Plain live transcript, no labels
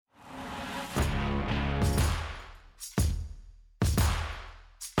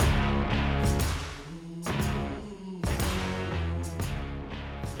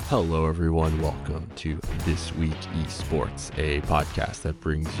Hello everyone, welcome to This Week Esports, a podcast that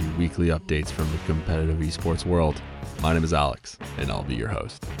brings you weekly updates from the competitive esports world. My name is Alex, and I'll be your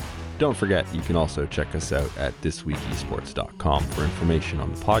host. Don't forget, you can also check us out at thisweekesports.com for information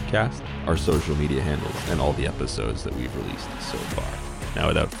on the podcast, our social media handles, and all the episodes that we've released so far. Now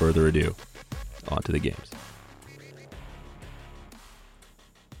without further ado, on to the games.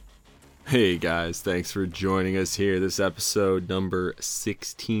 Hey guys, thanks for joining us here. This episode number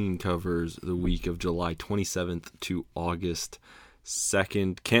 16 covers the week of July 27th to August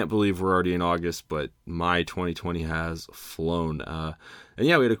 2nd. Can't believe we're already in August, but my 2020 has flown. And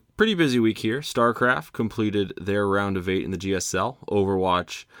yeah, we had a pretty busy week here. StarCraft completed their round of 8 in the GSL.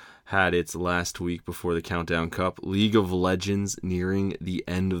 Overwatch had its last week before the Countdown Cup. League of Legends nearing the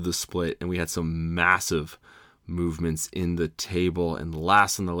end of the split, and we had some massive movements in the table. And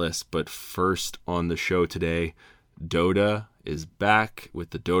last on the list, but first on the show today, Dota is back with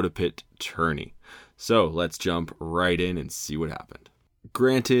the Dota Pit tourney. So let's jump right in and see what happened.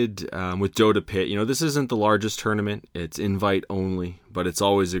 Granted, with Dota Pit, this isn't the largest tournament. It's invite only, but it's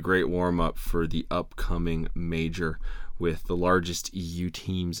always a great warm-up for the upcoming major with the largest EU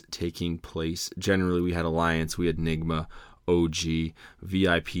teams taking place. Generally, we had Alliance, we had Nigma, OG,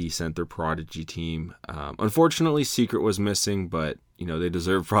 VIP sent their Prodigy team. Unfortunately, Secret was missing, but they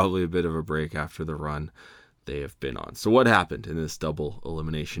deserve probably a bit of a break after the run they have been on. So what happened in this double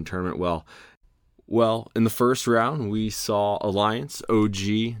elimination tournament? Well, in the first round, we saw Alliance,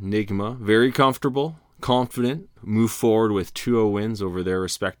 OG, Nigma, very comfortable, confident, move forward with 2-0 wins over their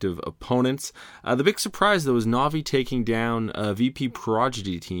respective opponents. The big surprise, though, is Na'Vi taking down a VP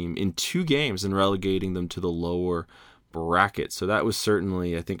Prodigy team in 2 games and relegating them to the lower bracket. So that was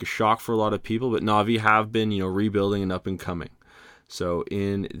certainly, I think, a shock for a lot of people, but Na'Vi have been, rebuilding and up and coming. So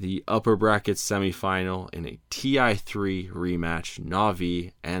in the upper bracket semifinal, in a TI3 rematch,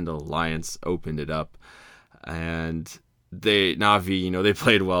 Na'Vi and Alliance opened it up. And Na'Vi, they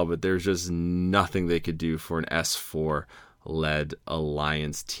played well, but there's just nothing they could do for an S4-led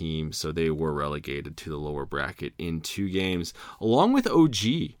Alliance team. So they were relegated to the lower bracket in 2 games, along with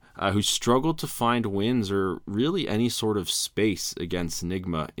OG, who struggled to find wins or really any sort of space against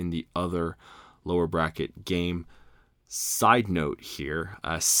Nigma in the other lower bracket game. Side note here,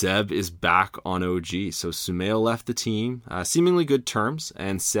 Seb is back on OG. So Sumail left the team, seemingly good terms,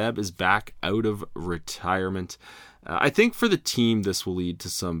 and Seb is back out of retirement. I think for the team, this will lead to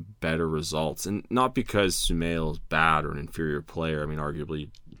some better results, and not because Sumail is bad or an inferior player. I mean, arguably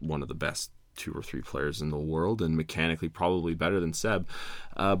one of the best 2 or 3 players in the world and mechanically probably better than Seb,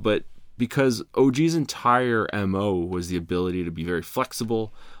 but because OG's entire MO was the ability to be very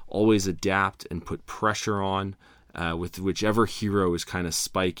flexible, always adapt and put pressure on with whichever hero is kind of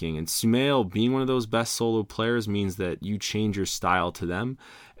spiking. And Sumail being one of those best solo players means that you change your style to them,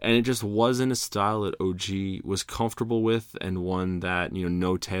 and it just wasn't a style that OG was comfortable with, and one that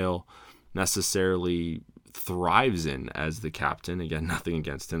No-Tail necessarily thrives in as the captain. Again, nothing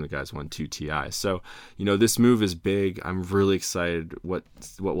against him. The guy's won 2 TIs. So, this move is big. I'm really excited what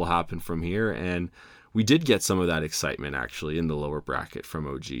will happen from here. And we did get some of that excitement actually in the lower bracket from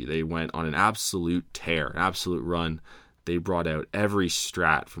OG. They went on an absolute tear, an absolute run. They brought out every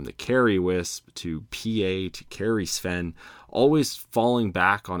strat from the carry Wisp to PA to carry Sven, always falling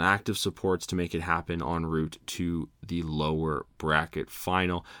back on active supports to make it happen en route to the lower bracket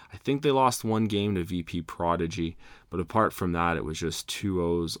final. I think they lost 1 game to VP Prodigy, but apart from that, it was just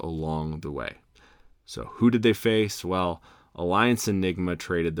 2-0s along the way. So who did they face? Well, Alliance and Nigma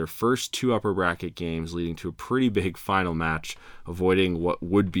traded their first 2 upper bracket games, leading to a pretty big final match, avoiding what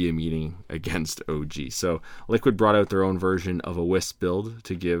would be a meeting against OG. So Liquid brought out their own version of a Wisp build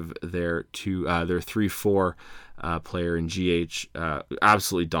to give their 3-4 player in GH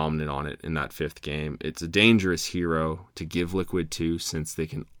absolutely dominant on it in that 5th game. It's a dangerous hero to give Liquid to, since they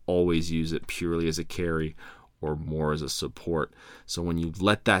can always use it purely as a carry or more as a support. So when you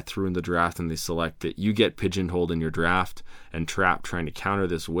let that through in the draft and they select it, you get pigeonholed in your draft and trapped trying to counter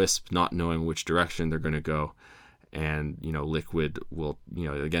this Wisp, not knowing which direction they're going to go. And, Liquid will,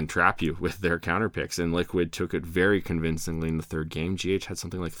 again, trap you with their counter picks. And Liquid took it very convincingly in the 3rd game. GH had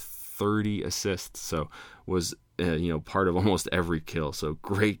something like 30 assists, so was, part of almost every kill. So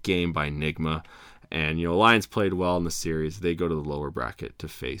great game by Nigma. And, Alliance played well in the series. They go to the lower bracket to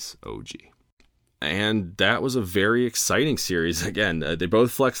face OG. And that was a very exciting series. Again, they both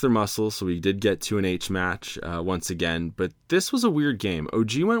flexed their muscles, so we did get to an H match once again. But this was a weird game.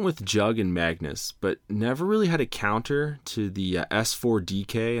 OG went with Jug and Magnus, but never really had a counter to the S4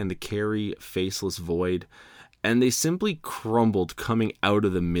 DK and the carry Faceless Void. And they simply crumbled coming out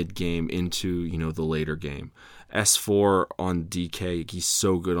of the mid game into, the later game. S4 on DK, he's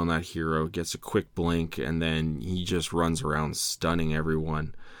so good on that hero. Gets a quick blink, and then he just runs around stunning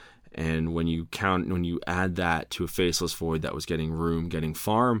everyone. And when you add that to a Faceless Void that was getting room, getting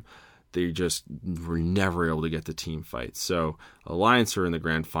farm, they just were never able to get the team fight. So Alliance are in the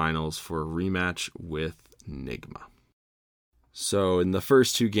grand finals for a rematch with Nigma. So in the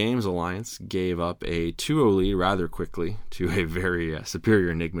first two games, Alliance gave up a 2-0 lead rather quickly to a very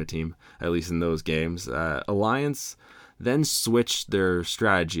superior Nigma team, at least in those games. Alliance then switched their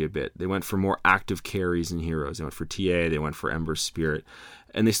strategy a bit. They went for more active carries and heroes. They went for TA, they went for Ember Spirit,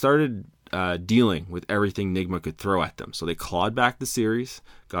 and they started dealing with everything Nigma could throw at them. So they clawed back the series,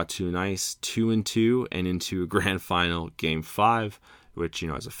 got to a nice 2-2, and into a grand final game 5, which,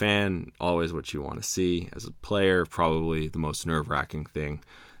 as a fan, always what you want to see. As a player, probably the most nerve-wracking thing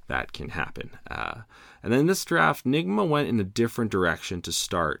that can happen. And then this draft, Nigma went in a different direction to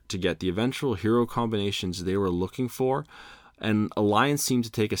start to get the eventual hero combinations they were looking for, and Alliance seemed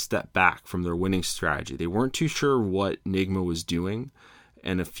to take a step back from their winning strategy. They weren't too sure what Nigma was doing,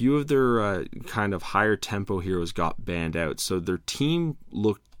 and a few of their kind of higher tempo heroes got banned out, so their team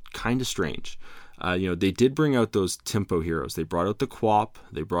looked kind of strange. They did bring out those tempo heroes. They brought out the Quap,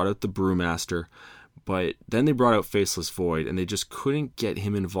 they brought out the Brewmaster, but then they brought out Faceless Void, and they just couldn't get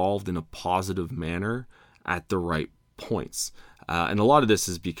him involved in a positive manner at the right points. And a lot of this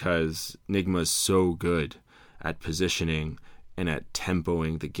is because Nigma is so good at positioning and at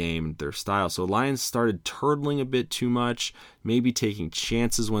tempoing the game and their style. So Alliance started turtling a bit too much, maybe taking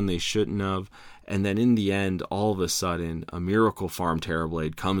chances when they shouldn't have. And then in the end, all of a sudden, a Miracle Farm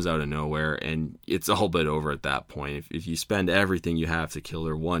Terrorblade comes out of nowhere, and it's all but over at that point. If you spend everything you have to kill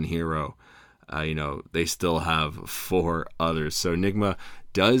their one hero, they still have 4 others. So Nigma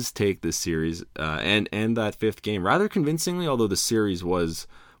does take this series and that 5th game rather convincingly, although the series was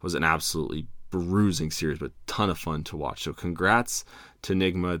an absolutely bruising series, but ton of fun to watch. So congrats to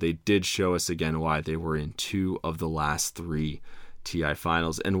Nigma. They did show us again why they were in 2 of the last 3 TI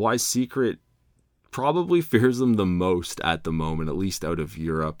finals, and why Secret probably fears them the most at the moment, at least out of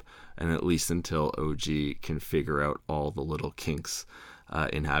Europe, and at least until OG can figure out all the little kinks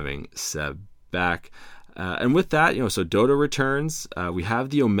in having Seb back. And with that, so Dota returns. We have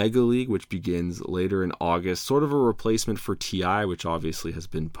the Omega League, which begins later in August, sort of a replacement for TI, which obviously has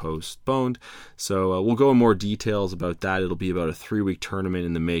been postponed. So we'll go in more details about that. It'll be about a 3-week tournament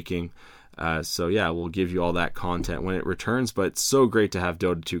in the making. We'll give you all that content when it returns, but it's so great to have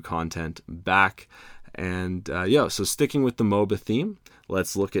Dota 2 content back. And so sticking with the MOBA theme,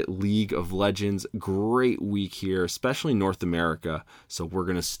 let's look at League of Legends. Great week here, especially North America. So we're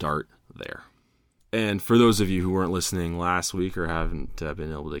going to start there. And for those of you who weren't listening last week or haven't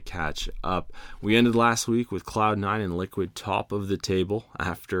been able to catch up, we ended last week with Cloud9 and Liquid top of the table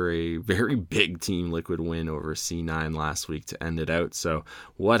after a very big Team Liquid win over C9 last week to end it out. So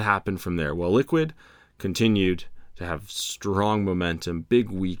what happened from there? Well, Liquid continued to have strong momentum, big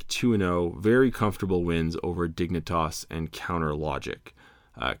week, 2-0, very comfortable wins over Dignitas and Counter Logic.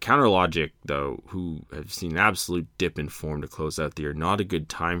 Counter Logic, though, who have seen an absolute dip in form to close out the year, not a good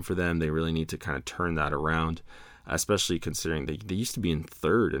time for them. They really need to kind of turn that around, especially considering they used to be in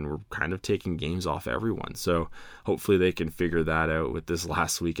 3rd and were kind of taking games off everyone. So hopefully they can figure that out with this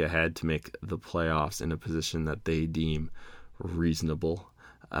last week ahead to make the playoffs in a position that they deem reasonable.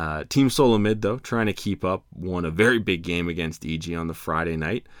 Team Solo Mid, though, trying to keep up, won a very big game against EG on the Friday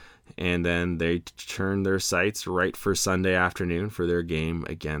night. And then they turned their sights right for Sunday afternoon for their game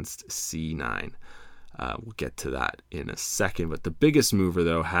against C9. We'll get to that in a second. But the biggest mover,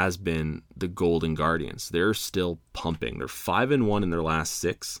 though, has been the Golden Guardians. They're still pumping. They're 5-1 in their last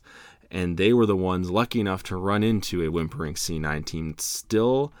 6. And they were the ones lucky enough to run into a whimpering C9 team that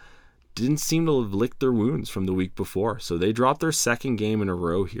still didn't seem to have licked their wounds from the week before. So they dropped their 2nd game in a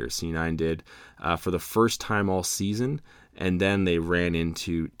row here, C9 did, for the first time all season. And then they ran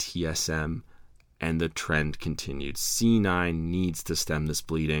into TSM, and the trend continued. C9 needs to stem this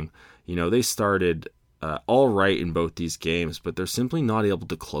bleeding. They started all right in both these games, but they're simply not able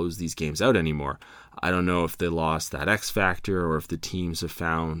to close these games out anymore. I don't know if they lost that X factor or if the teams have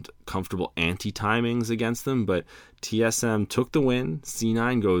found comfortable anti-timings against them, but TSM took the win.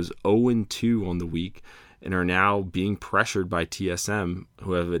 C9 goes 0-2 on the week and are now being pressured by TSM,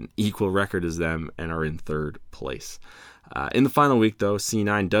 who have an equal record as them and are in 3rd place. In the final week, though,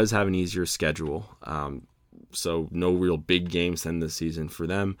 C9 does have an easier schedule, so no real big games then this season for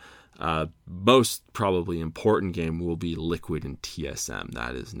them. Most probably important game will be Liquid and TSM.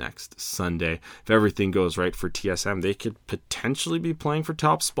 That is next Sunday. If everything goes right for TSM, they could potentially be playing for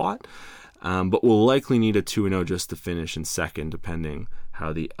top spot, but will likely need a 2-0 just to finish in 2nd, depending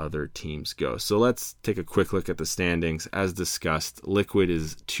how the other teams go. So let's take a quick look at the standings. As discussed, Liquid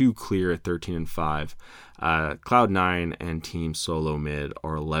is 2 clear at 13-5. Cloud9 and Team Solo Mid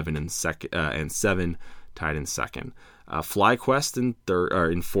are 11 and 7, tied in second. FlyQuest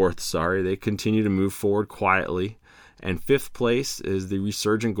in fourth. They continue to move forward quietly. And fifth place is the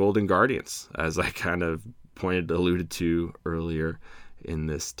resurgent Golden Guardians, as I kind of alluded to earlier in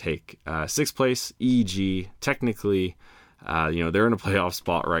this take. Sixth place, EG. Technically, they're in a playoff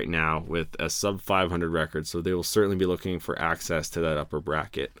spot right now with a sub 500 record, so they will certainly be looking for access to that upper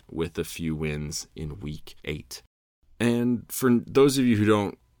bracket with a few wins in week 8. And for those of you who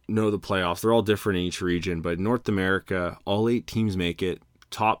don't know the playoffs, they're all different in each region, but North America, all 8 teams make it.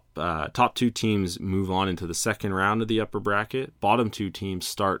 Top 2 teams move on into the second round of the upper bracket. Bottom 2 teams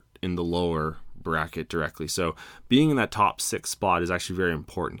start in the lower bracket directly. So being in that top 6 spot is actually very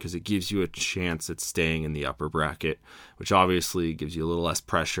important because it gives you a chance at staying in the upper bracket, which obviously gives you a little less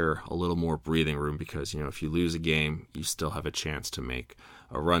pressure, a little more breathing room because, if you lose a game, you still have a chance to make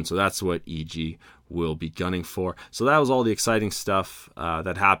a run. So that's what EG will be gunning for. So that was all the exciting stuff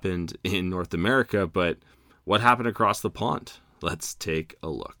that happened in North America, but what happened across the pond? Let's take a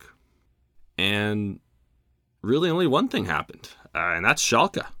look. And really only one thing happened, and that's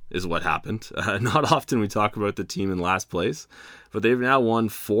Schalke is what happened. Not often we talk about the team in last place, but they've now won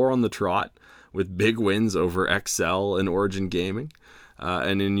 4 on the trot with big wins over XL and Origin Gaming.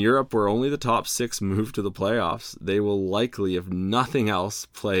 And in Europe, where only the top 6 move to the playoffs, they will likely, if nothing else,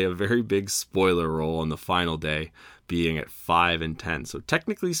 play a very big spoiler role on the final day, being at 5-10. So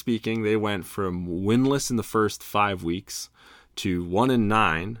technically speaking, they went from winless in the first 5 weeks to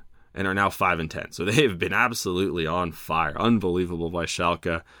 1-9 and are now 5-10. So they have been absolutely on fire. Unbelievable by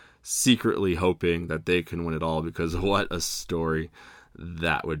Schalke, secretly hoping that they can win it all because what a story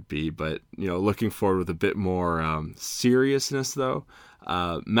that would be. But, looking forward with a bit more seriousness though.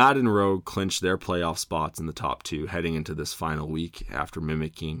 Mad and Rogue clinched their playoff spots in the top 2 heading into this final week after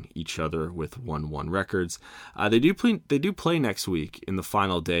mimicking each other with 1-1 records. They do play next week in the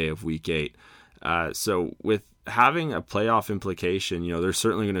final day of week 8. So with having a playoff implication, they're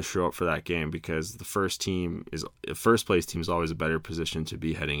certainly going to show up for that game because the first place team is always a better position to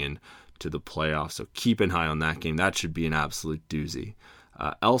be heading into the playoffs. So keep an eye on that game. That should be an absolute doozy.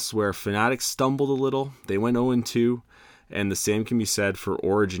 Elsewhere, Fnatic stumbled a little. They went 0-2, and the same can be said for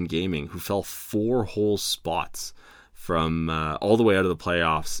Origin Gaming, who fell 4 whole spots from all the way out of the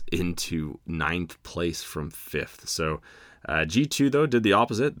playoffs into 9th place from 5th. So G2, though, did the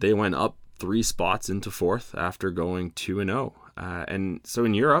opposite. They went up 3 spots into 4th after going 2-0. And so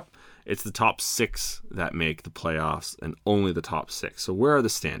in Europe, it's the top 6 that make the playoffs and only the top 6. So where are the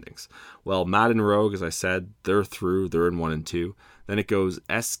standings? Well, Mad and Rogue, as I said, they're through. They're in 1-2. Then it goes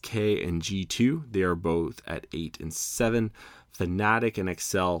SK and G2. They are both at 8-7. Fnatic and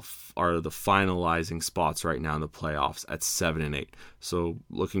XL are the finalizing spots right now in the playoffs at 7-8. So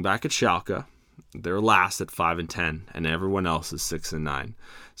looking back at Schalke, they're last at 5-10, and everyone else is 6-9.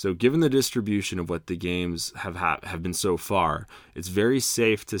 So given the distribution of what the games have been so far, it's very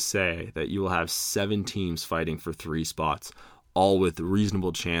safe to say that you will have 7 teams fighting for 3 spots, all with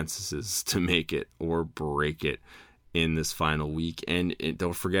reasonable chances to make it or break it in this final week. And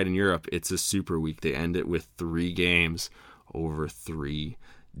don't forget, in Europe, it's a super week. They end it with 3 games over 3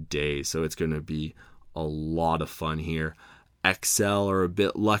 days. So it's going to be a lot of fun here. XL are a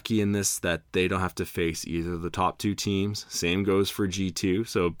bit lucky in this that they don't have to face either of the top 2 teams. Same goes for G2,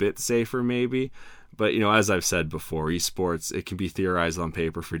 so a bit safer maybe. But, as I've said before, esports, it can be theorized on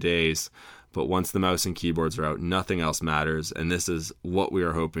paper for days, but once the mouse and keyboards are out, nothing else matters, and this is what we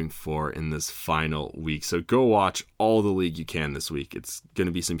are hoping for in this final week. So go watch all the league you can this week. It's going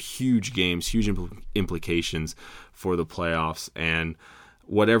to be some huge games, huge implications for the playoffs, and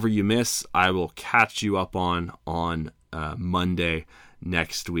whatever you miss, I will catch you up on Monday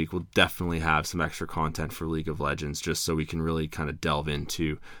next week. We'll definitely have some extra content for League of Legends just so we can really kind of delve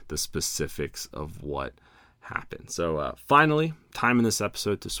into the specifics of what happened. So finally, time in this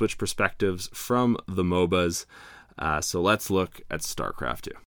episode to switch perspectives from the MOBAs. So let's look at StarCraft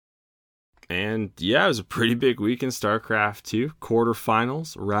 2. And yeah, it was a pretty big week in StarCraft 2.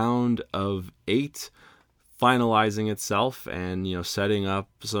 Quarterfinals, round of 8, finalizing itself and, setting up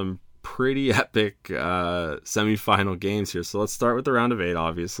some pretty epic semifinal games here. So let's start with the round of 8,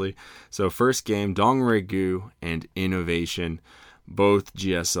 obviously. So first game, Dongregoo and Innovation, both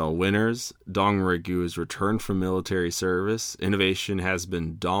GSL winners. Dongregoo has returned from military service. Innovation has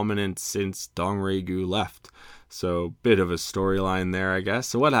been dominant since Dongregoo left. So bit of a storyline there, I guess.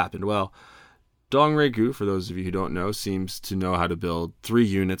 So what happened? Well, Dongreggu, for those of you who don't know, seems to know how to build 3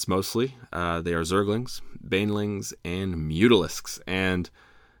 units mostly. They are Zerglings, Banelings, and Mutalisks, and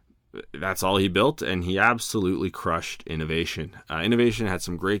that's all he built, and he absolutely crushed Innovation. Innovation had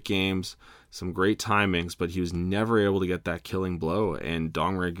some great games, some great timings, but he was never able to get that killing blow, and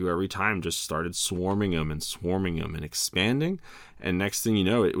Dongreggu every time just started swarming him and expanding, and next thing you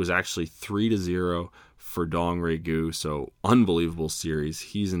know, it was actually 3-0 for Dongreggu, so unbelievable series.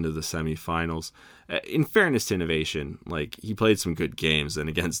 He's into the semifinals. In fairness to Innovation, like, he played some good games, and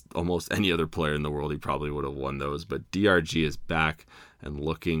against almost any other player in the world, he probably would have won those, but DRG is back and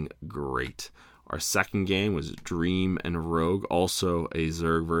looking great. Our second game was Dream and Rogue, also a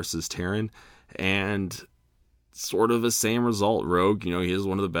Zerg versus Terran, and sort of the same result. Rogue, he is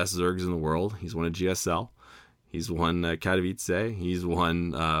one of the best Zergs in the world. He's won a GSL. He's won Katowice. He's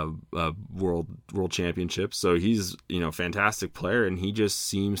won world championships. So he's, fantastic player, and he just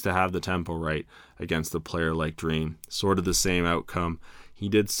seems to have the tempo right against a player like Dream. Sort of the same outcome. He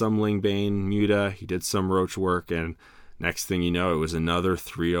did some Lingbane Muta. He did some Roach work, and next thing you know, it was another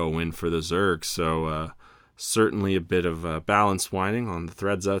 3-0 win for the Zerg. So certainly a bit of balance winding on the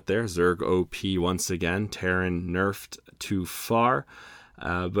threads out there. Zerg OP once again. Terran nerfed too far.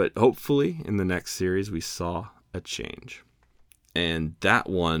 But hopefully in the next series we saw a change. And that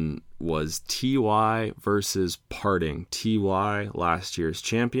one was TWE versus Parting. TWE, last year's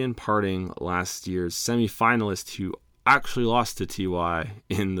champion. Parting, last year's semifinalist, who actually lost to TWE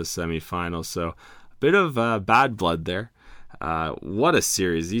in the semifinals. So a bit of bad blood there. What a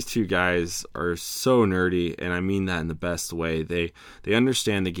series. These two guys are so nerdy, and I mean that in the best way. They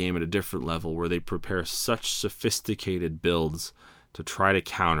understand the game at a different level, where they prepare such sophisticated builds to try to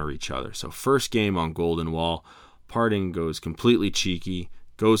counter each other. So first game on Golden Wall, Parting goes completely cheeky,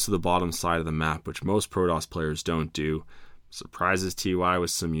 goes to the bottom side of the map, which most Protoss players don't do, surprises TWE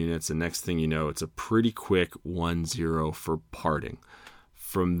with some units, and next thing you know, it's a pretty quick 1-0 for Parting.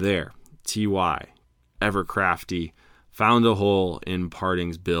 From there, TWE, ever crafty, found a hole in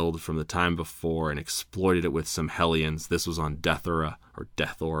Parting's build from the time before and exploited it with some Hellions. This was on Deathora, or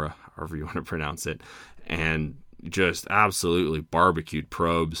Deathora, however you want to pronounce it, and just absolutely barbecued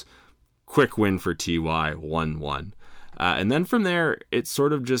probes. Quick win for TWE, 1-1. And then from there, it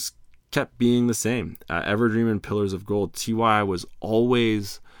sort of just kept being the same. Everdream and Pillars of Gold, TWE was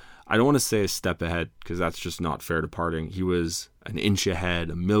always, I don't want to say a step ahead, because that's just not fair to Parting. He was an inch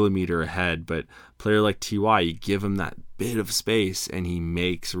ahead, a millimeter ahead, but a player like TWE, you give him that bit of space and he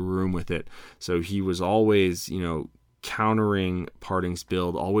makes room with it. So he was always, countering Parting's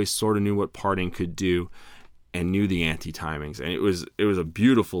build, always sort of knew what Parting could do, and knew the anti-timings. And it was a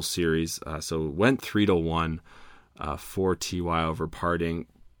beautiful series. So it went 3-1 for TWE over Parting.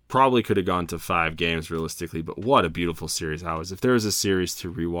 Probably could have gone to 5 games realistically, but what a beautiful series that was. If there was a series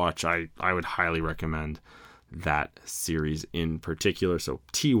to rewatch, I would highly recommend that series in particular. So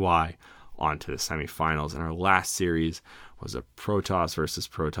TWE on to the semifinals. And our last series was a Protoss versus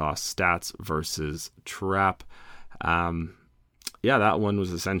Protoss, Stats versus Trap. That one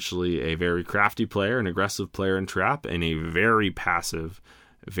was essentially a very crafty player, an aggressive player in Trap, and a very passive,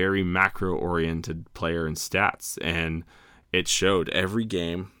 very macro-oriented player in Stats. And it showed every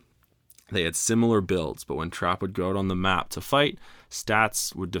game. They had similar builds, but when Trap would go out on the map to fight,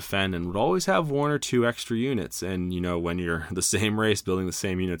 Stats would defend and would always have 1 or 2 extra units. And, when you're the same race building the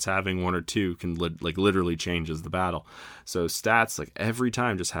same units, having 1 or 2 can literally changes the battle. So Stats, every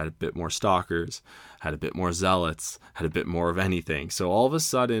time, just had a bit more Stalkers, had a bit more Zealots, had a bit more of anything. So all of a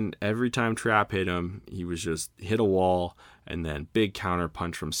sudden, every time Trap hit him, he was just hit a wall, and then big counter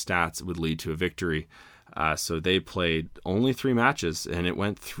punch from Stats would lead to a victory. So they played only 3 matches, and it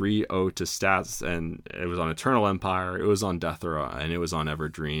went 3-0 to Stats, and it was on Eternal Empire, it was on Deathora, and it was on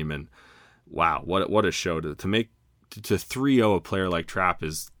Everdream, and wow, what a show. To 3-0 a player like Trap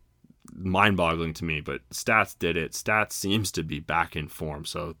is mind-boggling to me, but Stats did it. Stats seems to be back in form,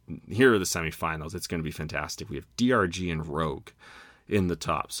 so here are the semifinals. It's going to be fantastic. We have DRG and Rogue in the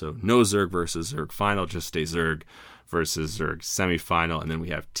top, so no Zerg versus Zerg final, just a Zerg versus Zerg semifinal, and then we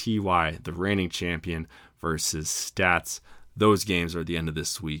have TWE, the reigning champion, versus Stats. Those games are at the end of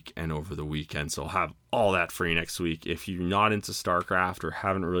this week and over the weekend, so I'll have all that for you next week. If you're not into StarCraft or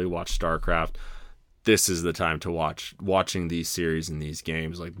haven't really watched StarCraft, this is the time to watching these series and these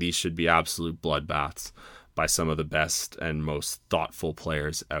games. These should be absolute bloodbaths by some of the best and most thoughtful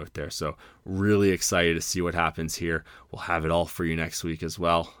players out there. So really excited to see what happens here. We'll have it all for you next week as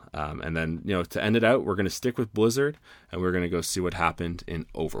well. And then, to end it out, we're going to stick with Blizzard, and we're going to go see what happened in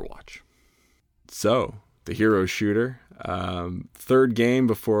Overwatch. So the hero shooter, Third game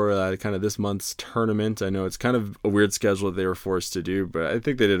before kind of this month's tournament. I know it's kind of a weird schedule that they were forced to do, but I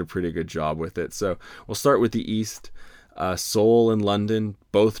think they did a pretty good job with it. So we'll start with the East. Seoul and London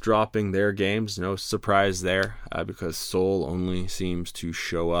both dropping their games. No surprise there because Seoul only seems to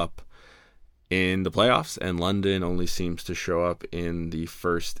show up in the playoffs and London only seems to show up in the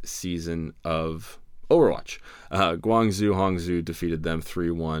first season of Overwatch. Guangzhou, Hangzhou defeated them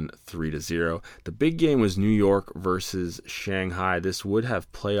 3-1, 3-0. The big game was New York versus Shanghai. This would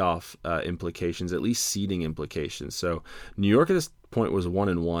have playoff implications, at least seeding implications. So New York at this point was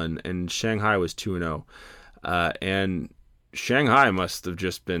 1-1 and Shanghai was 2-0. And Shanghai must have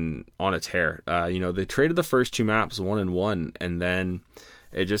just been on a tear. They traded the first two maps 1-1, and then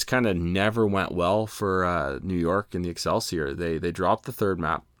it just kind of never went well for New York in the Excelsior. They dropped the third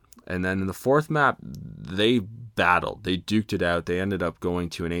map, and then in the fourth map, they battled. They duked it out. They ended up going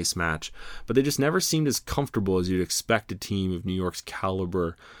to an ace match, but they just never seemed as comfortable as you'd expect a team of New York's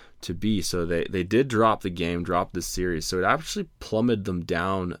caliber to be. So they did drop the game, drop the series. So it actually plummeted them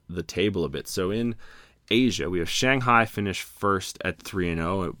down the table a bit. So in Asia, we have Shanghai finished first at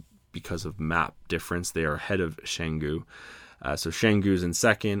 3-0 because of map difference. They are ahead of Chengdu. So Chengdu's in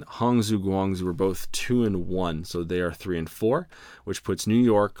second. Hangzhou, Guangzhou were both 2-1, so they are 3-4, which puts New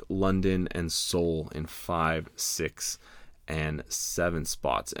York, London, and Seoul in 5, 6, and 7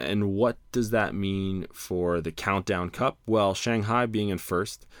 spots. And what does that mean for the Countdown Cup? Well, Shanghai being in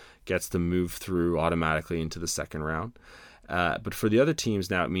first gets to move through automatically into the second round. But for the other teams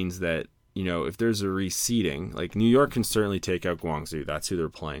now, it means that if there's a reseeding, like New York can certainly take out Guangzhou, that's who they're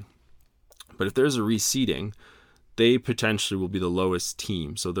playing. But if there's a reseeding, they potentially will be the lowest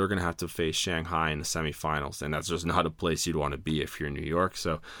team, so they're going to have to face Shanghai in the semifinals, and that's just not a place you'd want to be if you're in New York.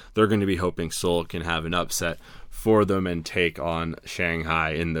 So they're going to be hoping Seoul can have an upset for them and take on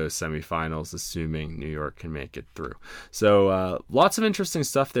Shanghai in those semifinals, assuming New York can make it through. So lots of interesting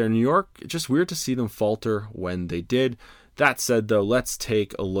stuff there. New York, just weird to see them falter when they did. That said, though, let's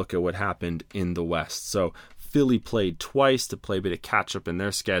take a look at what happened in the West. So Philly played twice to play a bit of catch-up in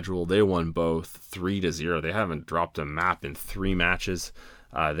their schedule. They won both 3-0. They haven't dropped a map in 3 matches.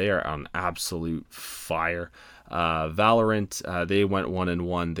 They are on absolute fire. Valorant, they went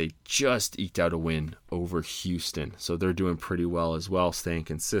 1-1. They just eked out a win over Houston. So they're doing pretty well as well, staying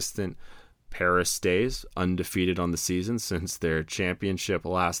consistent. Paris stays undefeated on the season since their championship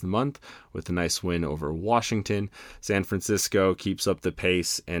last month with a nice win over Washington. San Francisco keeps up the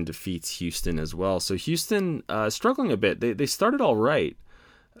pace and defeats Houston as well. So Houston struggling a bit. They started all right.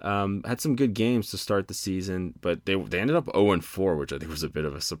 Had some good games to start the season, but they ended up 0-4, which I think was a bit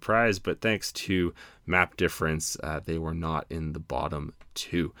of a surprise. But thanks to map difference, they were not in the bottom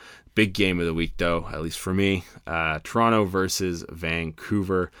 2. Big game of the week, though, at least for me. Toronto versus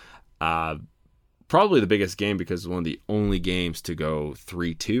Vancouver. Probably the biggest game because it was one of the only games to go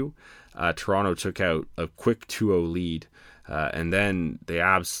 3-2. Toronto took out a quick 2-0 lead, and then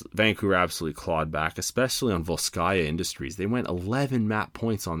Vancouver absolutely clawed back, especially on Volskaya Industries. They went 11 map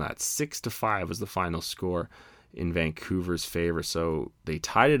points on that. 6-5 was the final score in Vancouver's favor. So they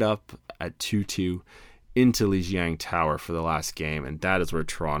tied it up at 2-2 into Lijiang Tower for the last game, and that is where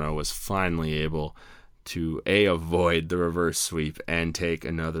Toronto was finally able to avoid the reverse sweep and take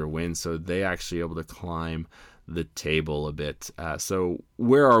another win. So they actually able to climb the table a bit. So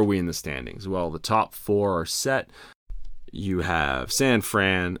where are we in the standings? Well, the top 4 are set. You have San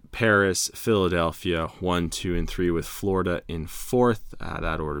Fran, Paris, Philadelphia, 1, 2, and 3 with Florida in 4th.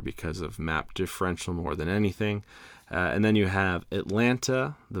 That order because of map differential more than anything. And then you have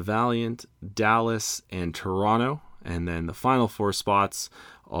Atlanta, the Valiant, Dallas, and Toronto. And then the final 4 spots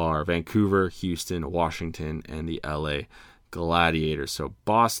are Vancouver, Houston, Washington, and the LA Gladiators. So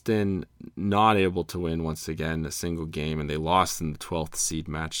Boston not able to win once again a single game, and they lost in the 12th seed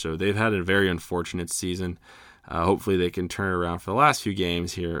match. So they've had a very unfortunate season. Hopefully they can turn around for the last few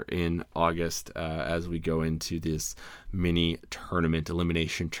games here in August as we go into this mini tournament,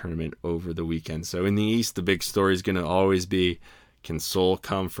 elimination tournament over the weekend. So in the East, the big story is going to always be, can Seoul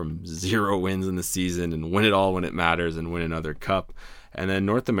come from 0 wins in the season and win it all when it matters and win another cup? And then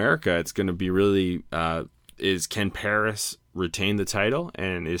North America, it's going to be really, can Paris retain the title?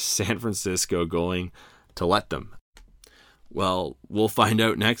 And is San Francisco going to let them? Well, we'll find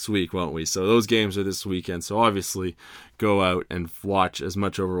out next week, won't we? So those games are this weekend. So obviously go out and watch as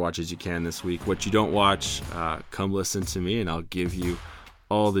much Overwatch as you can this week. What you don't watch, come listen to me and I'll give you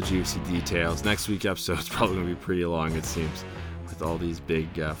all the juicy details. Next week's episode is probably going to be pretty long, it seems, with all these big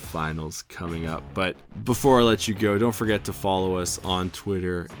finals coming up. But before I let you go, don't forget to follow us on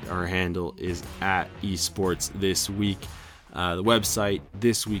Twitter. Our handle is @esports this week. The website,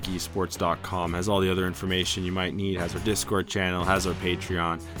 thisweekesports.com, has all the other information you might need, has our Discord channel, has our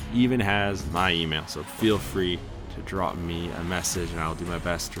Patreon, even has my email. So feel free to drop me a message and I'll do my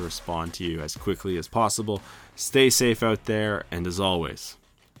best to respond to you as quickly as possible. Stay safe out there, and as always,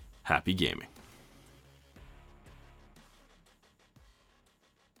 happy gaming.